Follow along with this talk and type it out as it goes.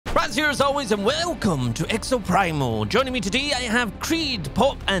Frazzz here as always, and welcome to Exoprimal. Joining me today, I have Creed,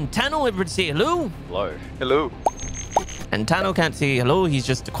 Pop, and Tano. Everybody say hello. Hello. Hello. And Tano can't say hello. He's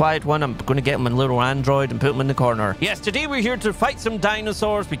just a quiet one. I'm going to get him a little android and put him in the corner. Yes, today we're here to fight some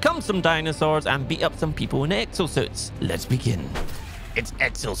dinosaurs, become some dinosaurs, and beat up some people in exosuits. Let's begin. It's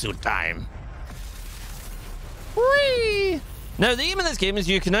exosuit time. Whee! Now, the aim of this game is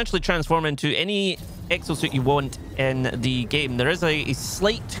you can actually transform into any exosuit you want in the game. There is a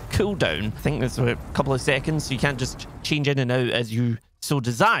slight cooldown. I think there's a couple of seconds, so you can't just change in and out as you so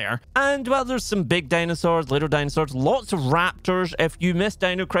desire. And well, there's some big dinosaurs, little dinosaurs, lots of raptors. If you miss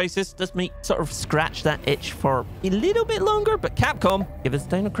Dino Crisis, this might sort of scratch that itch for a little bit longer, but Capcom, give us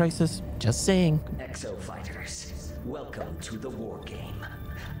Dino Crisis. Just saying. Exo fighters, welcome to the war game.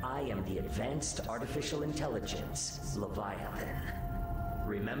 I am the Advanced Artificial Intelligence, Leviathan.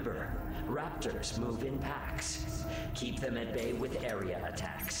 Remember, raptors move in packs. Keep them at bay with area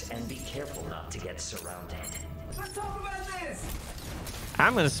attacks, and be careful not to get surrounded. Let's talk about this!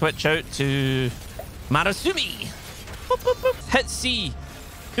 I'm going to switch out to Marasumi. Boop, boop, boop. Hit C.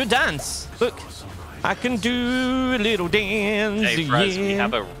 Do a dance. Look, I can do a little dance. Hey, Frazzz, yeah. we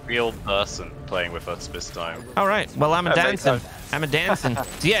have a real person playing with us this time. All right. Well, I'm a dancing. I'm a dancing.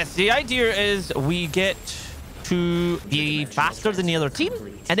 So yes, the idea is we get to be faster than the other team,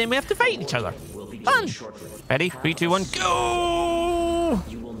 and then we have to fight each other. Fun. Ready? 3, 2, 1, go!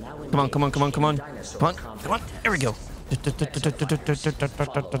 Come on, come on, come on, come on. Come on, come on. There we go.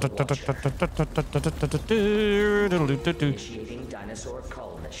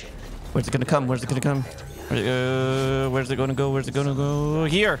 Where's it gonna come? Where's it gonna come? Where's it gonna go? Where's it gonna go?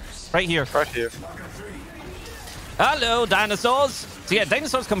 Here, right here. Right here. Hello, dinosaurs. So yeah,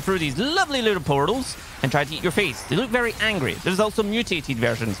 dinosaurs come through these lovely little portals and try to eat your face. They look very angry. There's also mutated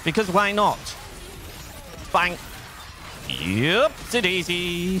versions, because why not? Bang. Yep, it's a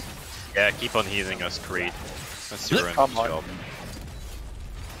daisy. Yeah, keep on healing us, Creed. That's your own Come on. job.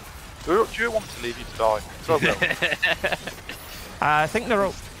 Do you want to leave you to die? So well. I think they're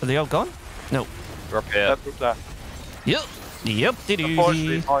all... Are they all gone? No. We're up here. Up there. Yep. Yep,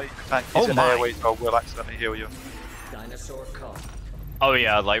 Unfortunately, did my tank is in airways, so we'll accidentally heal you. Oh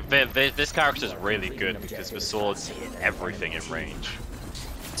yeah, like this character's really good because the sword's everything in range.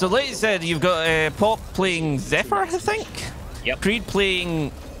 So like you said, you've got Pop playing Zephyr, I think? Yep. Creed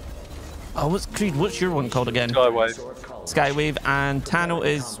playing... Oh, what's Creed? What's your one called again? Skywave. Skywave. And Tano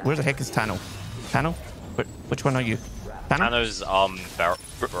is... Where the heck is Tano? Tano? Which one are you? Tano? Tano's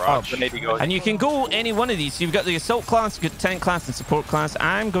The Navy guy. And you can go any one of these. So you've got the assault class, you've got tank class, and support class.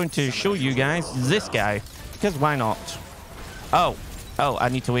 I'm going to show you guys this guy, because why not? Oh, I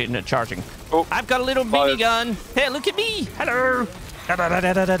need to wait and charging. Oh, I've got a little minigun. Hey, look at me. Hello.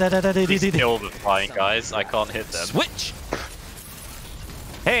 Please kill the flying guys. I can't hit them. Switch.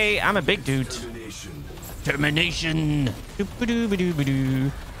 Hey, I'm a big dude. Termination.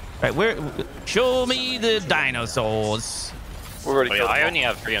 Right, where? Show me the dinosaurs. We're already killed I them. only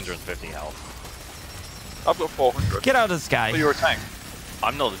have 350 health. I've got 400. Get out of the sky. Oh, you're a tank.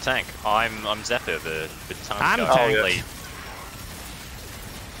 I'm not a tank. I'm Zephyr, the tank I'm guy. tank. Oh, yeah.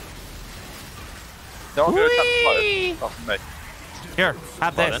 No, I'm going to attack the Whee! fire. Oh, from me. Here,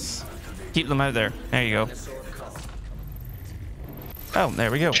 have Pardon? this. Keep them out there. There you go. Oh,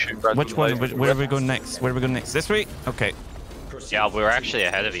 there we go. Which one? Where are we going next? Where are we going next? This way? Okay. Yeah, we're actually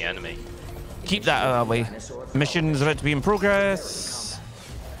ahead of the enemy. Keep that out of the way. Mission is about to be in progress.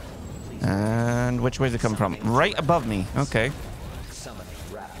 And which way does it come from? Right above me. Okay.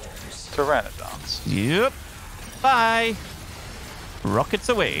 Tyrannosaurus. Yep. Bye. Rockets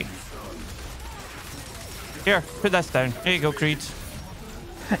away. Here, put this down. Here you go, Creed.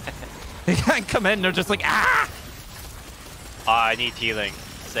 They can't come in. They're just like, ah! I need healing.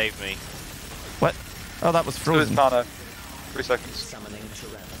 Save me. What? Oh, that was So it's frozen. Tana. 3 seconds.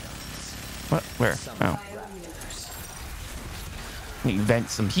 What? Where? Oh. Need to vent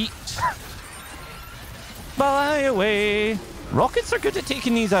some heat. Fly away. Rockets are good at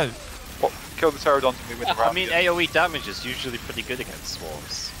taking these out. What? Kill the pterodon with the I round. mean, AoE damage is usually pretty good against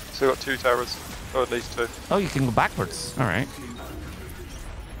swarms. So we've got 2 terrors. Or at least 2. Oh, you can go backwards. All right.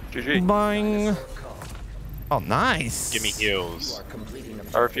 GG. Boing. Oh, nice. Give me heals.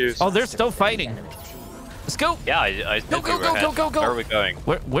 I refuse. Oh, they're still fighting. Let's go. Yeah, I think Go, we were go, ahead. go, go, go. Where are we going?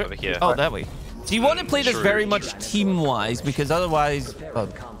 Where? Over here. Oh, that way. So you want to play this True. very much team-wise, because otherwise,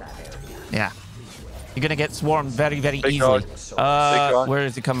 yeah, you're gonna get swarmed very, very Big easily. guy. Where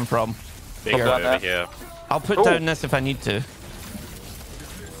is he coming from? Big Here. guy over here. I'll put Ooh. down this if I need to.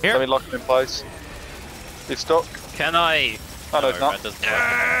 Here. Let me lock him in place. It's stuck. Can I? Oh, no, it's not. that doesn't work.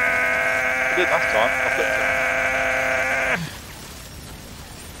 I did last time. I flipped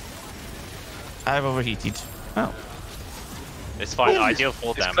I've overheated. Oh, It's fine. Ideal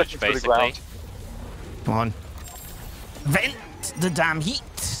full It's damage, clicking to the basically. ground. come on. Vent the damn heat.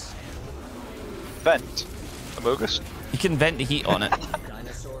 Vent. Amogus. You can vent the heat on it.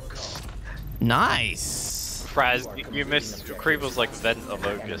 Nice. Frazzz, you missed. Creeple's like vent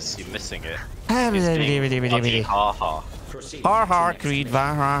amogus. You're missing it. Funny, ha ha. Har har, Creed.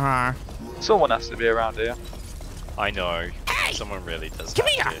 Va har har. Someone has to be around here. I know. Hey! Someone really does. Come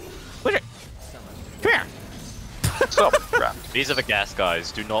have here. to. Where's it? Come here. Some crap. These are the gas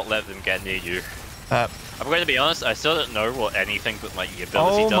guys. Do not let them get near you. Uh, I'm going to be honest. I still don't know what anything but my ability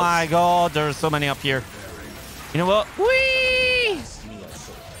oh does. my god, there's so many up here. You know what? Whee!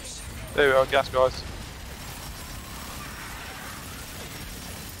 There we are, gas guys.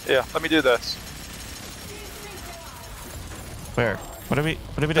 Yeah, let me do this. Where? What are we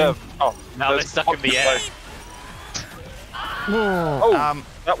doing? Oh, Now they're there's stuck in the air. Oh,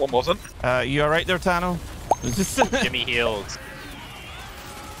 that one wasn't. You alright there, Tano? Jimmy heals.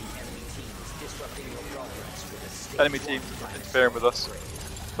 Enemy team interfering with us.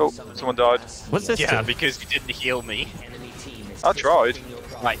 Oh, someone died. What's this? Yeah, do? because you didn't heal me. I tried.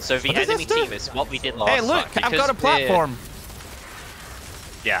 Right, so the What does enemy this do? team is what we did last Hey, look! time. I've got a because platform.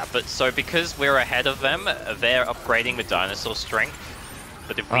 Yeah, but so because we're ahead of them, they're upgrading the dinosaur strength.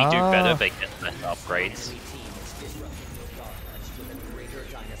 But if we do better, they get better upgrades.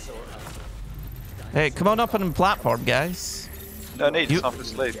 Hey, come on up on the platform, guys. No need, You- it's time for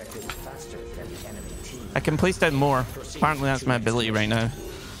sleep. I can place down more. Apparently, that's my ability right now.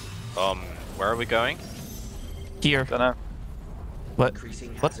 Where are we going? Here. Don't know. What?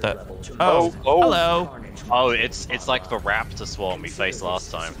 What's that? Oh, Oh, oh. hello. Oh, it's like the raptor swarm we faced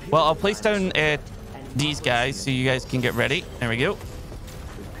last time. Well, I'll place down these guys so you guys can get ready. There we go.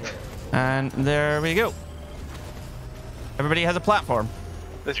 And there we go. Everybody has a platform.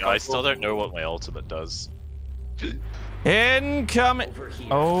 This Yeah, I guy's still don't know what my ultimate does. Incoming.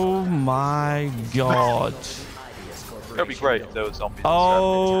 Oh my god. That'd be great if there was zombies.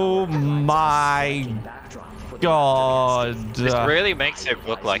 Oh my god. This really makes it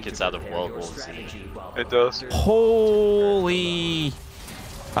look like it's out of World War Z. It does. Holy.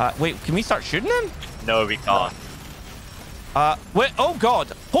 Wait, can we start shooting them? No, we can't. Wait, oh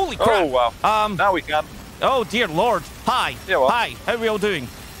god. Holy crap. Oh wow. Now we can. Oh dear lord. Hi. Yeah, what? Hi. How are we all doing?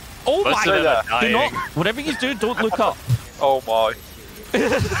 Oh Most my of them are God. Do not, dying. whatever you do, don't look up. Oh my.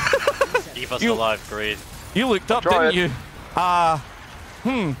 Keep us You- alive, Greed. You looked up, Try didn't you? Yeah,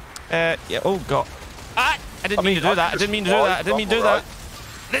 oh god. I didn't mean to do that. I didn't mean to do that. I didn't mean to do that.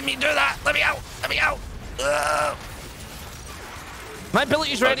 I didn't mean to do that. Let me out. Let me out. My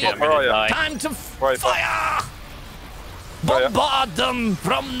ability's ready. Okay, I'm Where are gonna you? die. Time to Where are you? fire. Where are you? Bombard them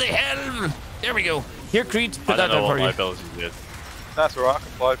from the hell. There we go. Here, Creed, I put that don't know down what for my you. ability did. That's alright, I can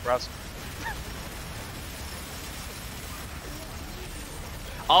fly, Frazzz.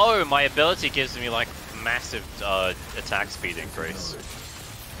 Oh, my ability gives me like massive attack speed increase.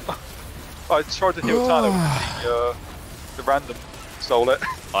 I tried to heal Tano with the random stole it.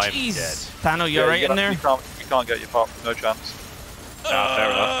 I'm Jeez. dead. Tano, you alright in there? You can't get your pop, no chance. Nah, fair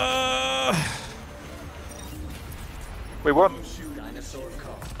enough. We won.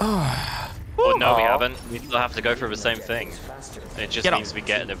 Oh no, we Aw. haven't. We still have to go through the same thing. It just Get up. means we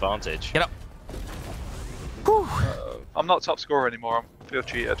get an advantage. Get up. Whew. I'm not top scorer anymore, I feel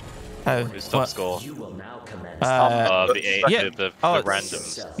cheated. Oh, Who's top what? score? You will now commence The yeah. the Oh, it's-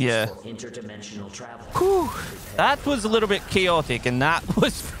 randoms. Yeah. interdimensional travel. Whew. That was a little bit chaotic, and that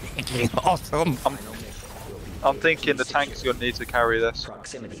was freaking awesome. I'm thinking the tank's gonna need to carry this.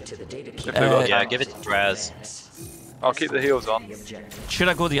 Proximity to the data key. If they've got a Yeah, tank. give it to Frazzz. I'll keep the heals on. Should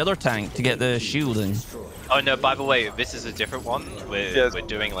I go the other tank to get the shielding? Oh no, by the way, this is a different one. We're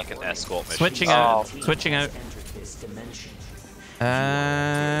doing like an escort mission. Switching Oh. out. Switching out.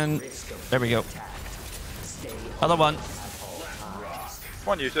 And there we go. Other one. Come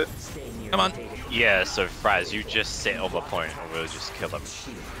on, use it. Come on. Yeah, so Frazzz, you just sit on the point and we'll just kill them.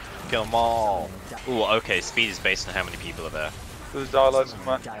 Kill them all. Ooh, okay, speed is based on how many people are there. There's a dialogue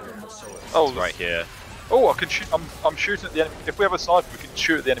somewhere. Oh, It's right here. Oh, I can shoot. I'm shooting at the enemy. If we have a sniper, we can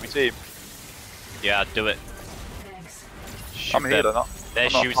shoot at the enemy team. Yeah, do it. Shoot I'm here, them. they're not. They're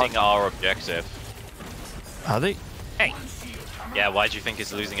I'm not shooting hunting. our objective. Are they? Hey! Yeah, why do you think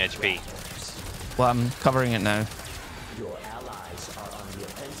it's losing HP? Well, I'm covering it now.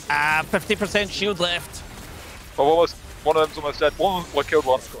 50% shield left. Oh, almost. One of them's almost dead. I killed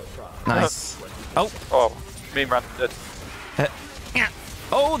one. Nice. Oh. Oh, me and Random dead. Yeah.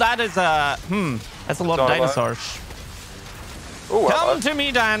 Oh, that is that's a lot of Sorry, what? dinosaurs. Oh, Come to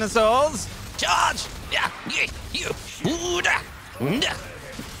me, dinosaurs. Charge. Yeah. Yeah. You. Ooh, da. Da.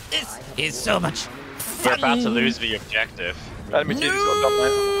 This is so much We're fun. about to lose the objective. Enemy team's got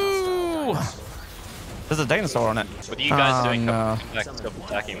dominated. No. There's a dinosaur on it. What are you guys doing? No. Come back and stop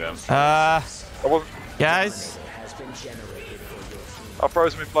attacking them. I wasn't. Guys. I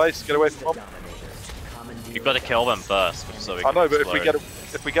froze him in place. Get away from him. You've got to kill them first, so we I can know, but explode.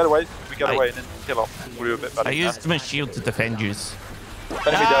 if we get away and then kill him, we'll do a bit better. I used my shield to defend you. Enemy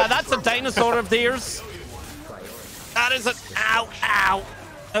dead. That's a dinosaur of theirs. That is an ow, ow.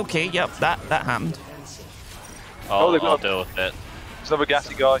 Okay, yep, that happened. Oh, they've I'll got- deal with it. There's another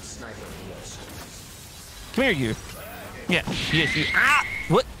gassy guy. Come here, you. Yeah, yes, you. Ah,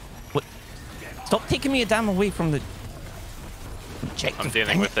 what? Stop taking me a damn away from the objective. I'm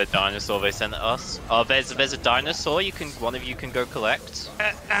dealing with the dinosaur they sent us. Oh, there's a dinosaur. One of you can go collect.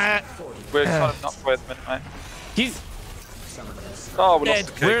 We're kind of not way at the minute, mate. He's Oh, we dead.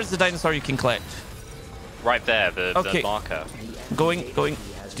 lost the key. Where's the dinosaur you can collect? Right there, the Okay. marker. Going. Damn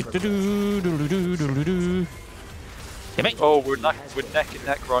it. Oh, we're neck and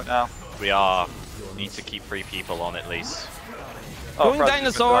neck right now. We are. Need to keep 3 people on at least. Oh, Going Frazzz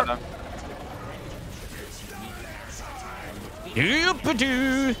dinosaur. is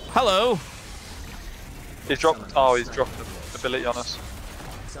Yoop-a-doo. Hello. He's dropped. Oh, he's dropped the ability on us.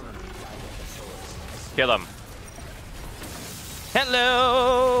 Kill him.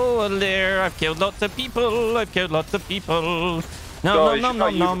 Hello there. I've killed lots of people. No,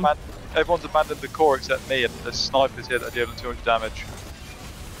 nom. Everyone's abandoned the core except me, and the snipers here that are dealing too much damage.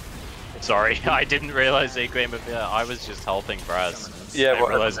 Sorry, I didn't realize they came up here. I was just helping Frazzz. Yeah, I didn't well,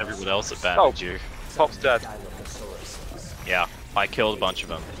 realize everyone else abandoned you. Pop's dead. Yeah, I killed a bunch of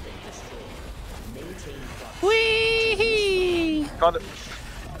them. Whee! Kind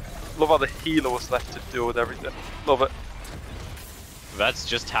of love how the healer was left to deal with everything. Love it. That's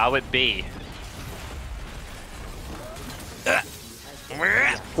just how it be.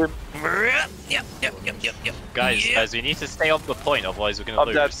 Yep. Guys, we need to stay on the point, otherwise we're gonna I'm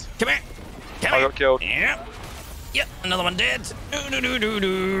lose. dead. Come here. I got killed. Yep. Another one dead.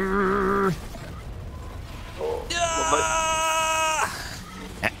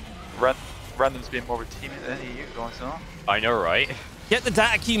 Random's being more routine than any of you guys are. I know, right? Get the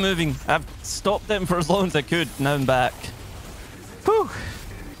data key moving. I've stopped them for as long as I could. Now I'm back. Whew.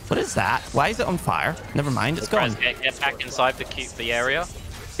 What is that? Why is it on fire? Never mind, it's gone. Frazzz, get back inside the area.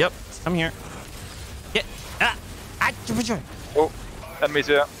 Yep, I'm here. Get. Oh, enemies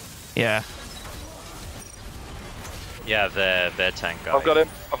here. Yeah. Yeah, their tank guy. I've got him.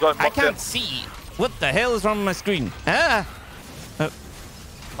 I locked in. can't see. What the hell is wrong with my screen? Ah!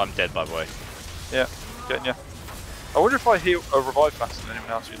 I'm dead, by the way. Yeah, getting you. I wonder if I heal or revive faster than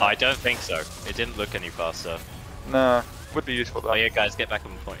anyone else. You know? I don't think so. It didn't look any faster. Nah, would be useful though. Oh yeah, guys, get back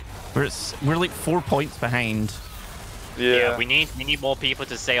on the point. We're like 4 points behind. Yeah. We need more people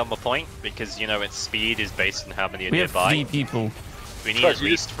to stay on the point because its speed is based on how many are We have nearby. 3 people. We need Frazzz, at you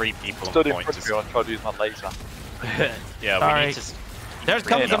least 3 people on Stood the in point. front of you. I tried to use my laser. Yeah, we Alright. need to. There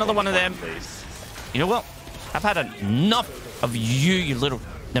comes Yeah, another one of them. Please. You know what? I've had enough of you little...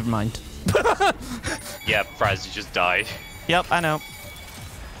 Never mind. Yeah, Frazzz, you just died. Yep, I know.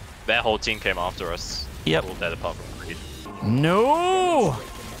 Their whole team came after us. Yep. All dead apart from Creed. No!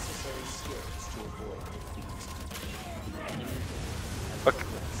 Okay,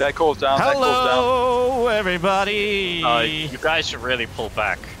 their core's down. Their core's down. Hello, everybody! You guys should really pull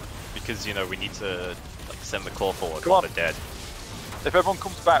back because we need to send the core forward. Come on. They're dead. If everyone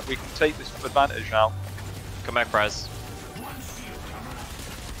comes back, we can take this advantage now. Come back, Frazzz.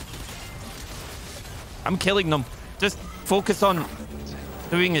 I'm killing them. Just focus on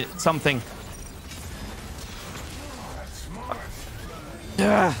doing something.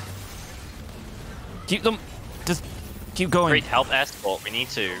 Keep them. Just keep going. Creed, help escort. We need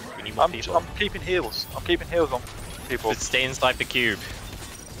more people. I'm keeping heals. I'm keeping heals on people. Just stay inside the cube.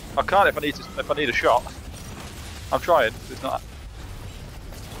 I can't if I need a shot. I'm trying. It's not.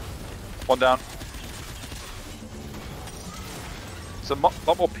 One down. There's a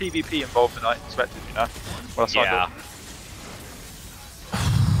lot more PvP involved than I expected, when I signed Yeah. up.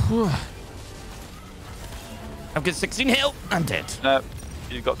 I've got 16 health. I'm dead. No,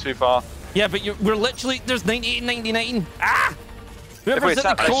 you got too far. Yeah, but we're literally... There's 98 and 99. Ah! Whoever's we at the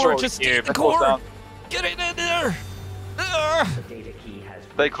attack core, that just sword, stay at the that core's core. down. Get it in there. Ah!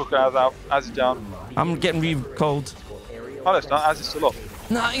 They cook ours out. Az is down. I'm getting recalled. Oh, no, it's not. Az is still up.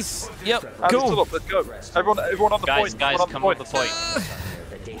 Nice. Yep. Az is still Go. up. Let's go. Everyone on the Guys, point. guys, Everyone come on on the the point. point.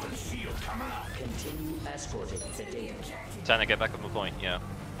 Trying to get back on the point. Yeah.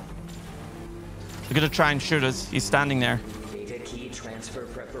 They're gonna try and shoot us. He's standing there. key transfer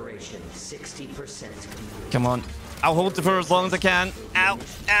preparation 60% complete. Come on. I'll hold it for as long as I can. Ow, ow, ow,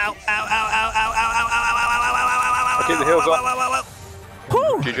 ow, ow, ow, ow, ow, ow, I'll keep the heels on.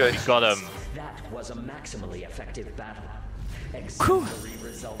 Whew. GG. We got him. That was a maximally effective battle. Whew. Exemplary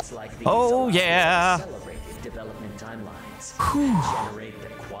results like these Oh, allow for yeah. accelerated development timelines. Generate the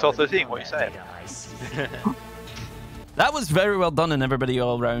Top quality 13, what are you saying? data I see. That was very well done and everybody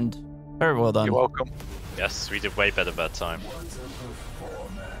all around. Very well done. You're welcome. Yes, we did way better that time.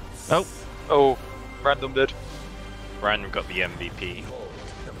 Oh, Oh, random did. Random got the MVP.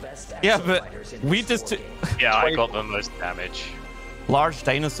 The best yeah, exo but fighters in we this just war took game. Yeah, I got the most damage. large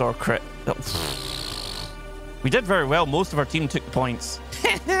dinosaur crit. Oh. We did very well. Most of our team took the points.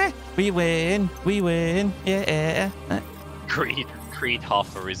 We win. We win. Yeah. Creed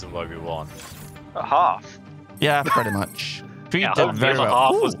half the reason why we won. A half. Yeah, pretty much. Creed Yeah, did hopefully very the well.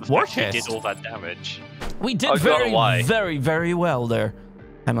 half Ooh, was the war fact we chest. did all that damage. We did I don't know very, why. very, very well there.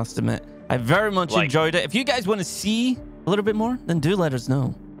 I must admit. I very much Like- enjoyed it. If you guys want to see a little bit more, then do let us know.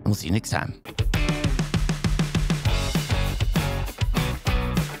 And we'll see you next time.